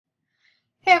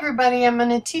Hey everybody, I'm going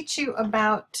to teach you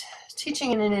about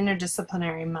teaching in an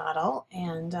interdisciplinary model,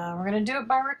 and we're going to do it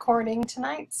by recording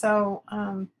tonight, so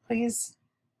please,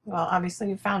 well, obviously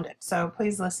you found it, so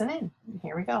please listen in.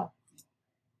 Here we go.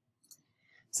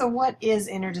 So what is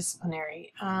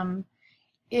interdisciplinary?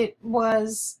 It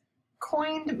was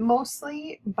coined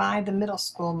mostly by the middle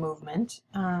school movement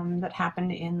that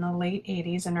happened in the late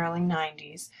 80s and early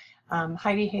 90s.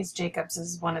 Heidi Hayes Jacobs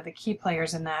is one of the key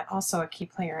players in that, also a key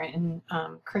player in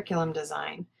curriculum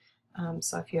design.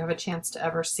 So if you have a chance to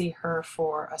ever see her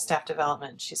for a staff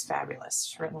development, she's fabulous.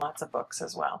 She's written lots of books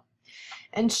as well.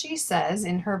 And she says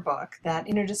in her book that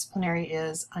interdisciplinary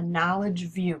is a knowledge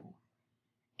view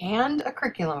and a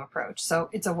curriculum approach. So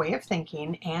it's a way of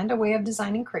thinking and a way of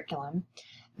designing curriculum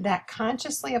that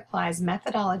consciously applies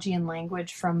methodology and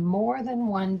language from more than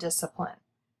one discipline.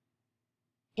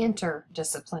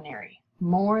 Interdisciplinary,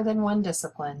 more than one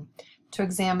discipline, to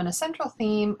examine a central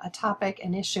theme, a topic,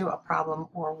 an issue, a problem,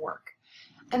 or work.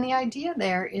 And the idea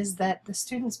there is that the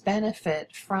students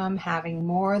benefit from having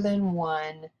more than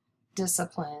one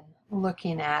discipline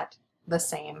looking at the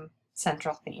same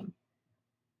central theme.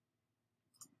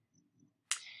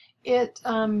 It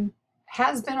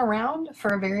has been around for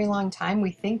a very long time.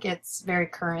 We think it's very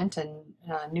current and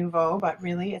nouveau, but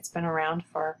really it's been around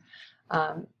for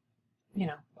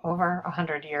over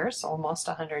 100 years, almost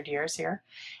 100 years here.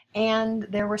 And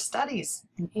there were studies,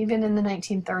 even in the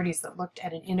 1930s, that looked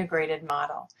at an integrated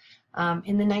model.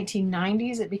 In the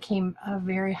 1990s, it became a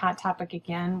very hot topic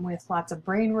again, with lots of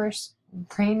brain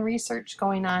research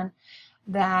going on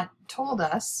that told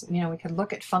us, we could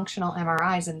look at functional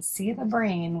MRIs and see the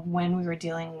brain when we were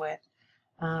dealing with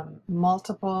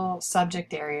multiple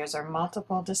subject areas or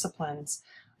multiple disciplines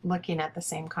looking at the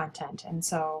same content. And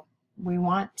so we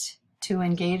want to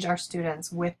engage our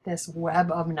students with this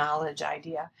web of knowledge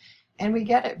idea, and we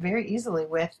get it very easily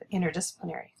with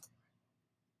interdisciplinary.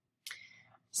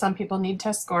 Some people need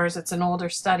test scores. It's an older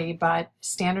study, but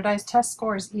standardized test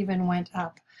scores even went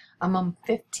up among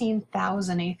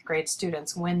 15,000 8th grade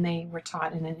students when they were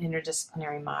taught in an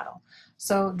interdisciplinary model.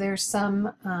 So there's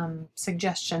some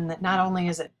suggestion that not only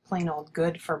is it plain old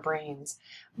good for brains,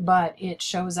 but it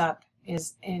shows up,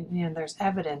 there's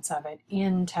evidence of it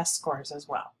in test scores as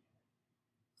well.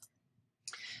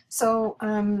 So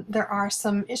there are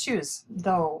some issues,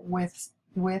 though, with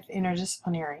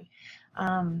interdisciplinary.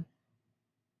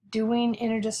 Doing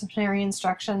interdisciplinary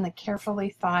instruction, the carefully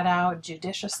thought out,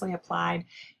 judiciously applied,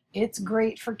 it's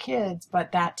great for kids,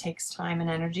 but that takes time and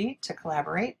energy to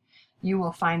collaborate. You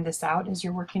will find this out as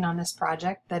you're working on this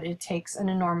project, that it takes an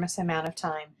enormous amount of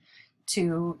time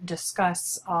to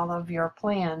discuss all of your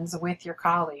plans with your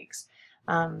colleagues.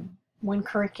 When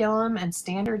curriculum and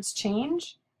standards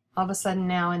change, all of a sudden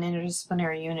now an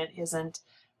interdisciplinary unit isn't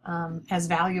as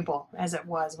valuable as it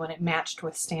was when it matched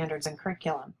with standards and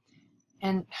curriculum.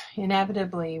 And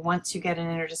inevitably, once you get an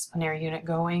interdisciplinary unit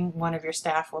going, one of your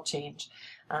staff will change.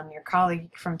 Your colleague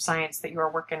from science that you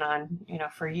were working on,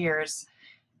 for years,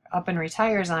 up and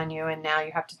retires on you, and now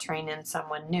you have to train in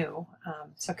someone new.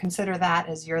 So consider that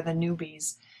as you're the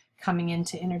newbies coming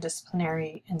into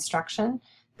interdisciplinary instruction,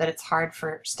 that it's hard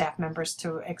for staff members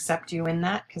to accept you in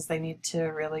that because they need to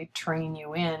really train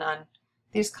you in on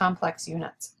these complex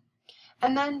units.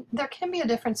 And then there can be a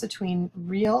difference between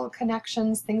real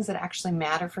connections, things that actually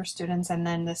matter for students, and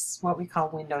then this, what we call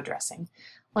window dressing.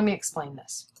 Let me explain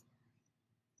this.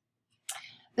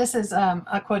 This is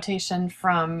a quotation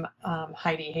from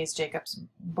Heidi Hayes Jacobs'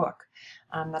 book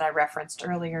that I referenced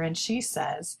earlier, and she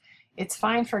says, "It's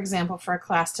fine, for example, for a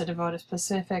class to devote a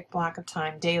specific block of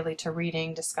time daily to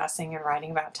reading, discussing, and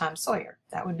writing about Tom Sawyer.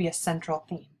 That would be a central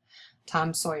theme,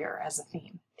 Tom Sawyer as a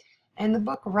theme. And the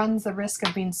book runs the risk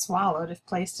of being swallowed if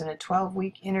placed in a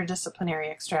 12-week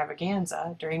interdisciplinary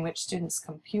extravaganza during which students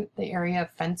compute the area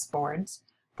of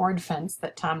board fence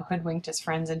that Tom hoodwinked his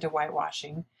friends into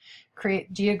whitewashing,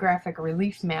 create geographic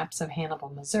relief maps of Hannibal,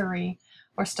 Missouri,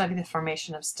 or study the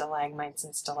formation of stalagmites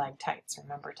and stalactites.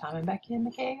 Remember Tom and Becky in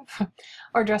the cave?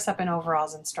 Or dress up in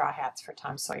overalls and straw hats for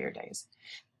Tom Sawyer days."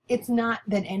 It's not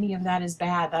that any of that is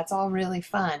bad. That's all really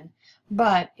fun.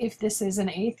 But if this is an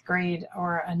 8th grade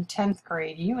or a 10th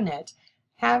grade unit,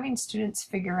 having students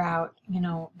figure out,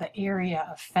 the area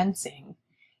of fencing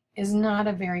is not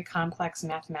a very complex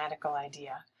mathematical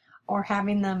idea. Or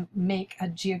having them make a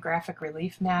geographic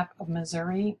relief map of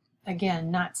Missouri,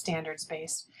 again, not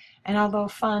standards-based. And although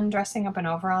fun, dressing up in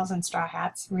overalls and straw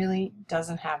hats really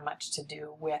doesn't have much to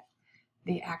do with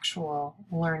the actual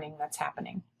learning that's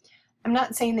happening. I'm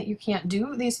not saying that you can't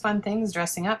do these fun things,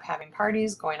 dressing up, having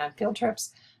parties, going on field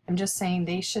trips. I'm just saying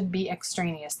they should be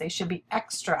extraneous. They should be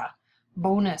extra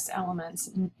bonus elements,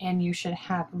 and you should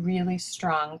have really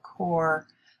strong core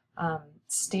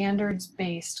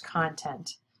standards-based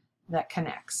content that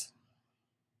connects.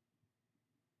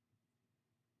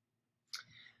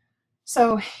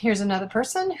 So here's another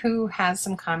person who has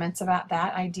some comments about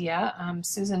that idea.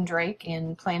 Susan Drake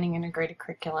in Planning Integrated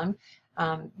Curriculum,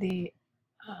 the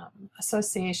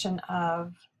Association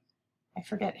of, I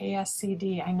forget,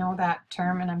 ASCD, I know that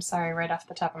term, and I'm sorry, right off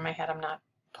the top of my head, I'm not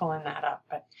pulling that up,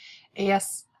 but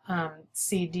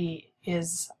ASCD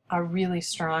is a really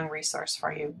strong resource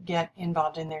for you. Get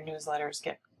involved in their newsletters,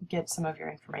 get some of your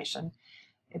information.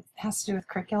 It has to do with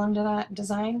curriculum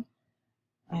design?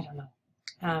 I don't know.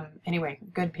 Anyway,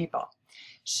 good people.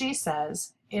 She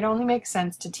says, it only makes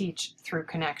sense to teach through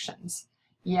connections.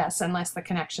 Yes, unless the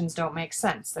connections don't make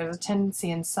sense. There's a tendency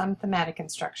in some thematic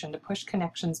instruction to push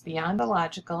connections beyond the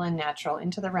logical and natural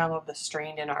into the realm of the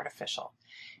strained and artificial.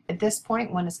 At this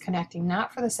point, one is connecting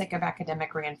not for the sake of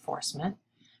academic reinforcement,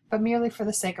 but merely for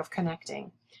the sake of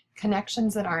connecting.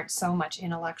 Connections that aren't so much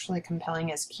intellectually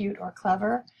compelling as cute or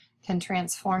clever can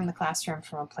transform the classroom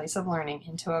from a place of learning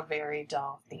into a very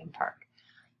dull theme park.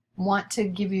 Want to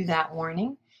give you that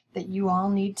warning that you all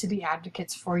need to be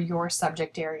advocates for your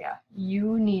subject area.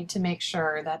 You need to make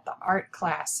sure that the art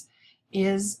class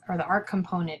is, or the art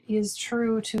component is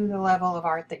true to the level of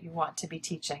art that you want to be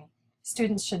teaching.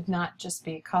 Students should not just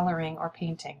be coloring or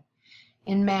painting.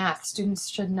 In math, students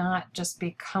should not just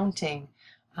be counting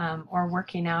or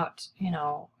working out,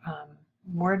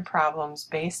 word problems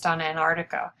based on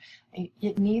Antarctica.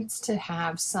 It needs to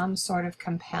have some sort of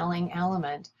compelling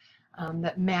element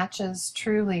that matches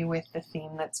truly with the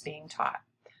theme that's being taught.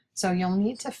 So you'll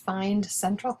need to find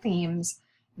central themes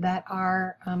that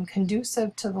are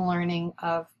conducive to the learning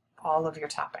of all of your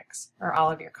topics or all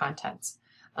of your contents.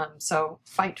 So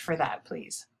fight for that,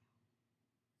 please.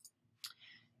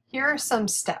 Here are some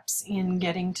steps in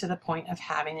getting to the point of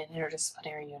having an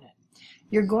interdisciplinary unit.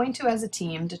 You're going to, as a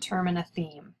team, determine a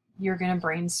theme. You're going to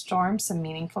brainstorm some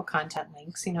meaningful content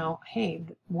links, hey,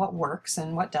 what works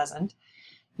and what doesn't.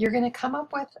 You're going to come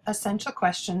up with essential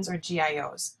questions or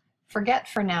GIOs. Forget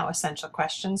for now essential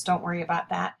questions, don't worry about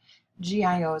that.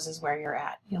 GIOs is where you're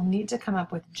at. You'll need to come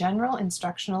up with general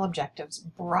instructional objectives,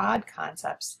 broad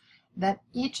concepts that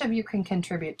each of you can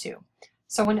contribute to.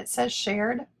 So when it says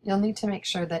shared, you'll need to make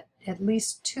sure that at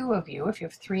least 2 of you, if you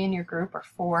have 3 in your group or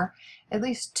 4, at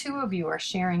least 2 of you are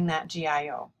sharing that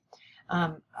GIO.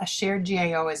 A shared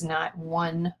GIO is not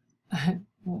one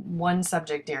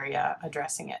subject area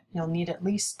addressing it. You'll need at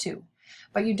least 2.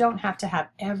 But you don't have to have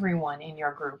everyone in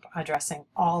your group addressing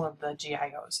all of the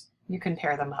GIOs. You can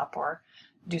pair them up or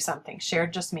do something.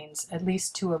 Shared just means at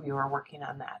least 2 of you are working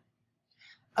on that.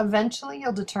 Eventually,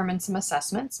 you'll determine some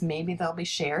assessments. Maybe they'll be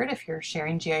shared. If you're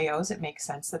sharing GIOs, it makes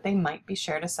sense that they might be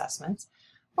shared assessments,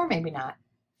 or maybe not.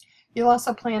 You'll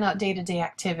also plan out day-to-day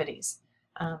activities.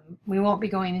 We won't be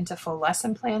going into full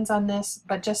lesson plans on this,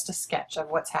 but just a sketch of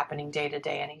what's happening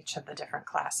day-to-day in each of the different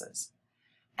classes.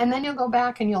 And then you'll go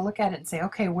back and you'll look at it and say,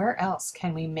 okay, where else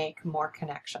can we make more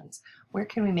connections? Where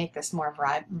can we make this more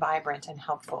vibrant and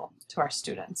helpful to our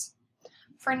students?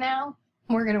 For now,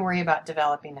 we're going to worry about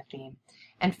developing a theme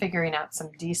and figuring out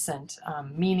some decent,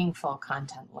 meaningful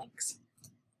content links.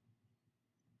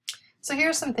 So here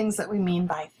are some things that we mean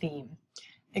by theme.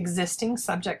 Existing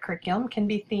subject curriculum can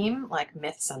be theme, like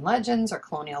myths and legends or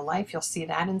colonial life. You'll see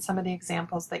that in some of the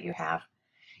examples that you have.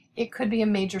 It could be a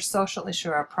major social issue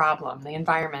or a problem, the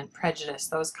environment, prejudice,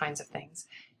 those kinds of things.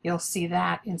 You'll see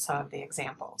that in some of the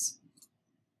examples.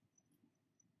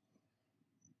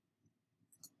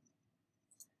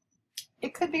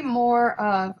 It could be more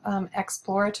of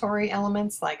exploratory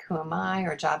elements like who am I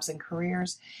or jobs and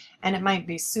careers, and it might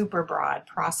be super broad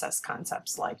process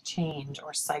concepts like change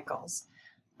or cycles.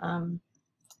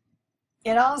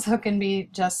 It also can be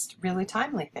just really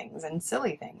timely things and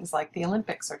silly things like the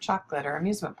Olympics or chocolate or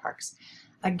amusement parks.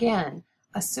 Again,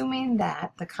 assuming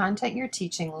that the content you're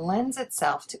teaching lends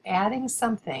itself to adding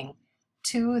something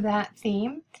to that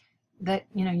theme, that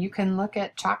you can look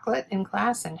at chocolate in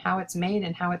class and how it's made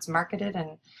and how it's marketed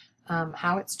and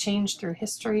how it's changed through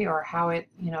history, or how it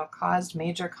caused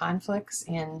major conflicts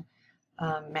in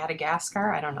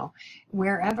Madagascar. I don't know.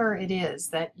 Wherever it is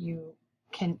that you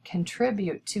can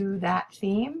contribute to that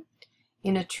theme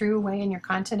in a true way in your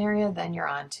content area, then you're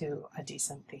on to a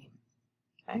decent theme.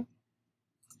 Okay.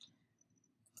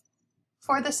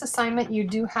 For this assignment, you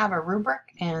do have a rubric,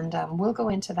 and we'll go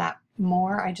into that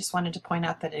more. I just wanted to point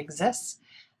out that it exists.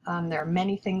 There are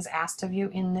many things asked of you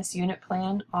in this unit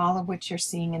plan, all of which you're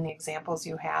seeing in the examples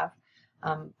you have.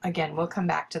 Again, we'll come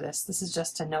back to this. This is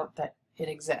just to note that it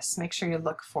exists. Make sure you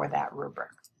look for that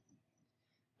rubric.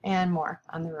 and more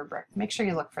on the rubric. Make sure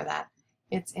you look for that.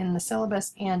 It's in the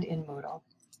syllabus and in Moodle.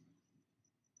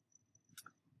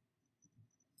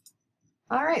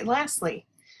 All right, lastly,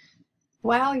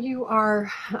 while you are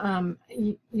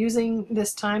using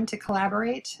this time to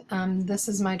collaborate, this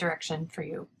is my direction for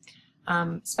you.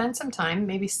 Spend some time,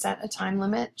 maybe set a time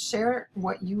limit, share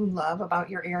what you love about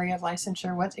your area of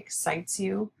licensure, what excites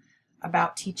you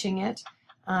about teaching it,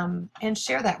 and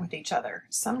share that with each other.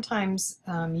 Sometimes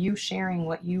you sharing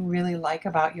what you really like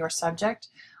about your subject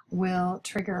will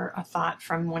trigger a thought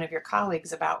from one of your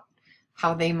colleagues about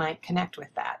how they might connect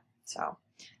with that. So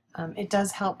it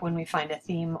does help when we find a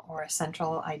theme or a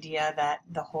central idea that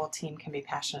the whole team can be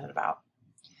passionate about.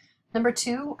 Number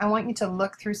 2, I want you to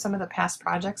look through some of the past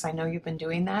projects. I know you've been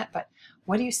doing that, but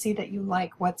what do you see that you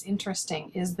like? What's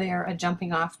interesting? Is there a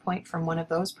jumping off point from one of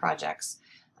those projects?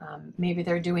 Maybe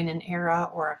they're doing an era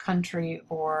or a country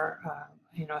or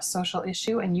a social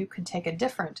issue, and you could take a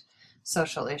different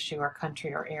social issue or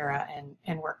country or era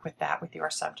and work with that with your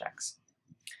subjects.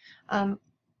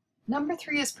 Number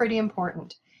 3 is pretty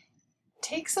important.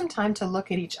 Take some time to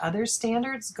look at each other's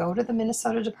standards. Go to the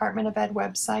Minnesota Department of Ed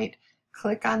website,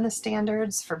 click on the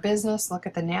standards for business, look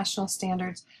at the national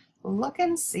standards, look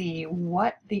and see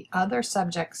what the other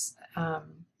subjects,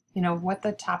 what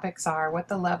the topics are, what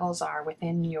the levels are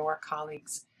within your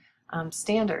colleagues'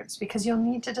 standards, because you'll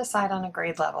need to decide on a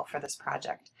grade level for this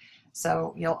project.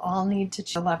 So you'll all need to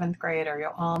choose 11th grade, or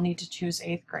you'll all need to choose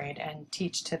 8th grade and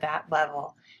teach to that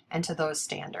level and to those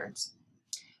standards.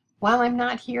 While I'm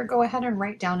not here, go ahead and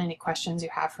write down any questions you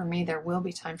have for me. There will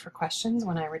be time for questions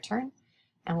when I return,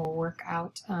 and we'll work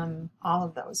out all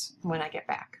of those when I get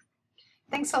back.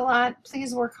 Thanks a lot.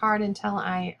 Please work hard until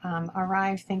I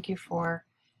arrive. Thank you for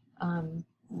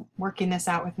working this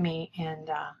out with me, and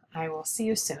I will see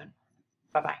you soon.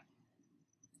 Bye-bye.